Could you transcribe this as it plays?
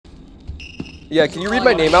Yeah, can you read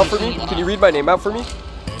my name out for me? Can you read my name out for me?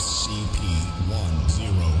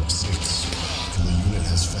 SCP-106. The unit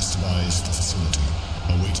has festivized the facility,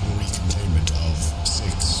 awaiting recontainment of 6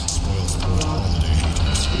 Spoilsport holiday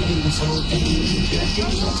haters.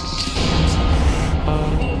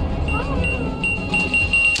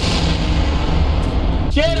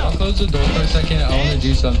 Get him! Close the door for a second. I want to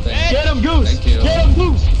do something. Get him, Goose! Thank you. Get him,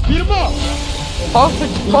 Goose! Beat him up! Huh?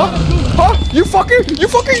 You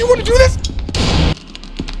fucker! You wanna do this?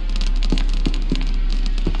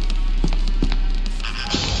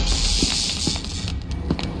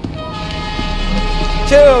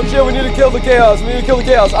 Chill, we need to kill the chaos.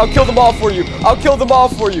 I'll kill them all for you. I'll kill them all.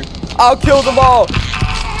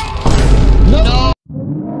 No!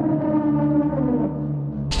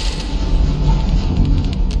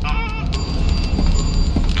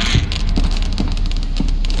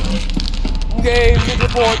 Game,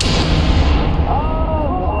 report.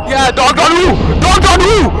 Yeah, dogged on who?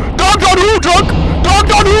 Drunk?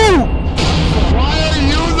 Why Are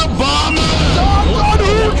you the bomber?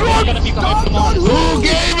 Who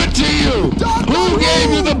gave it to you? Who gave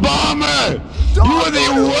you the bomber? You are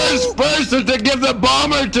the worst person to give the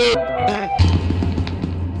bomber to.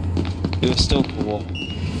 It was still cool.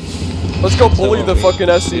 Let's go bully the fucking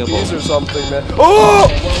SCPs or something, man. Oh!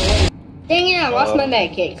 Dang it, I lost my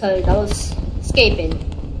med kit because I was escaping.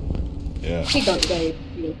 Yeah. Please don't die.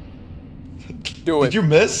 Do it. Did you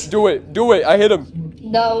miss? Do it. I hit him.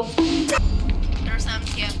 No. There's some,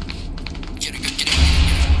 yeah.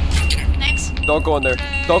 Thanks. Don't go in there.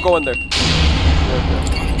 No,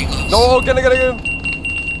 get him.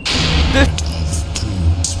 This. Of 2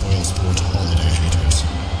 Spoilsport holiday haters.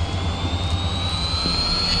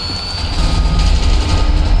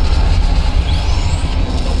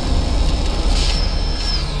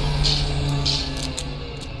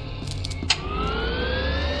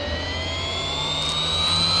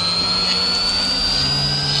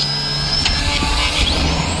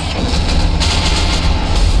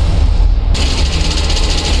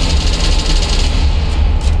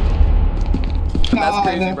 That's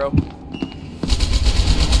crazy, bro.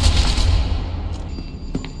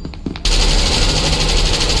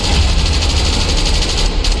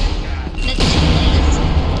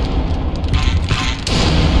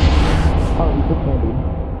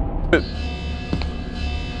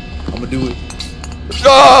 I'ma do it.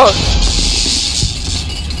 Ah!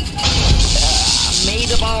 Made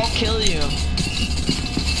the ball kill you.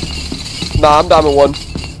 Nah, I'm down to 1.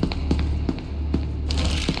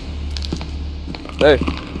 Hey.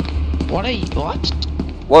 What are you? What?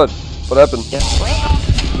 What? What happened? Yeah. Wait.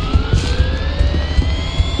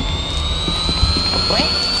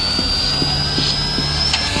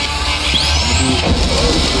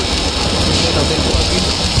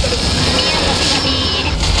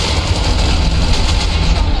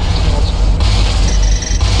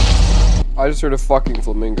 I just heard a fucking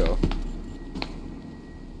flamingo.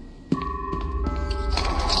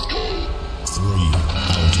 3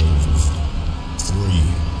 out of 3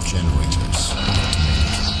 generators.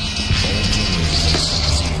 All generators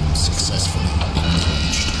have been successfully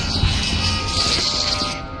engaged.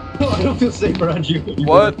 I don't feel safe around you.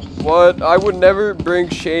 What? I would never bring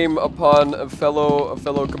shame upon a fellow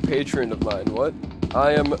compatriot of mine. What?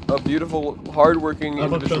 I am a beautiful, hardworking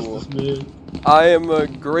individual. I don't trust this man. I am a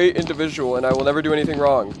great individual, and I will never do anything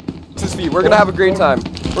wrong. SCP, we're gonna have a great time.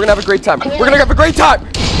 We're gonna have a great time.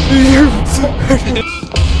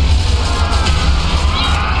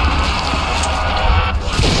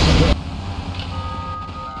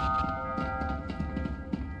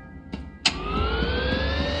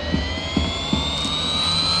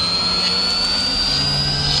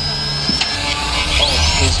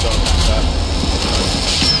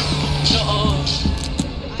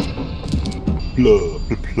 Blah,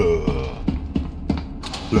 blah, blah.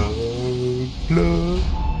 Blah, blah.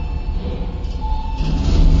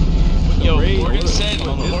 Yo, Morgan said,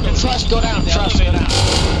 trust go down, trust go down.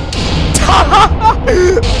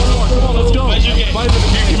 Let's go. You can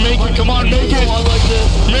make it. Come on, make it.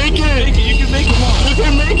 Make it. You can make it. You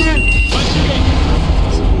can make it.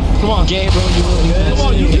 Come on. Gabriel, you will. Come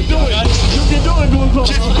on, you can do it. You can do it.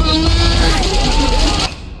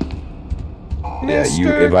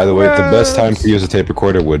 Yeah, by the way, the best time to use a tape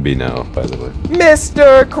recorder would be now, by the way.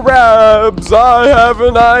 Mr. Krabs, I have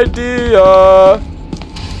an idea.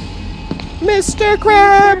 Mr.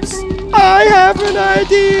 Krabs, I have an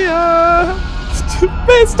idea.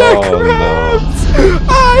 Mr. Krabs,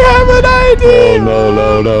 I have an idea.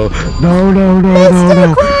 No.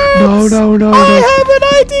 Mr. Krabs, I have an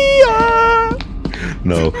idea.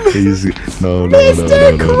 No, please, no.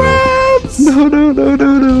 Mr. Krabs, No.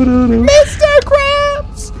 Mr.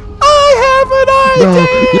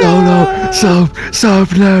 No, soap,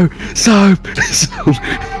 no, soap.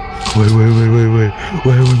 Wait.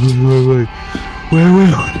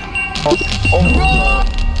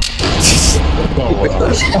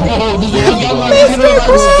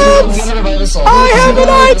 I have an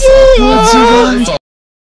idea!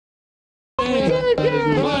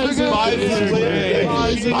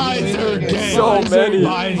 So many.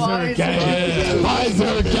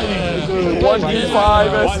 1v5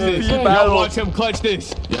 SCP battle. Watch him clutch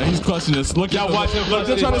this. Yeah, he's clutching this. Look out, watch him. Look,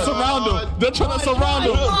 they're trying to surround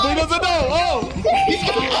him. He doesn't know. Oh!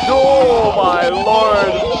 Oh my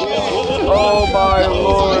lord. Oh my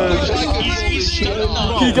lord.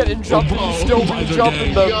 He getting jumped. He's still being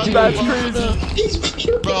jumping them. That's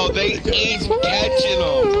crazy. Bro, he's catching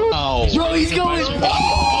him. Oh. Bro, he's going.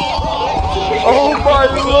 Oh my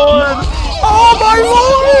lord. Oh my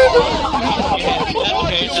lord.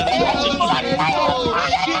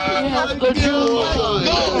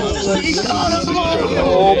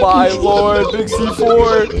 Oh my lord, Big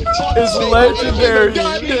C4 is legendary.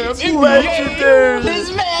 It's legendary. This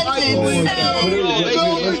man's insane.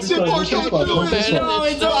 It's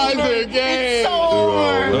over.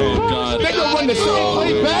 Oh god. They gonna run the same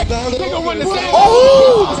play back. They gonna run the same.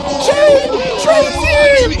 Oh!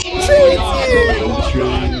 Tracy!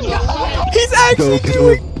 He's actually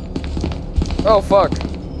doing. Oh fuck.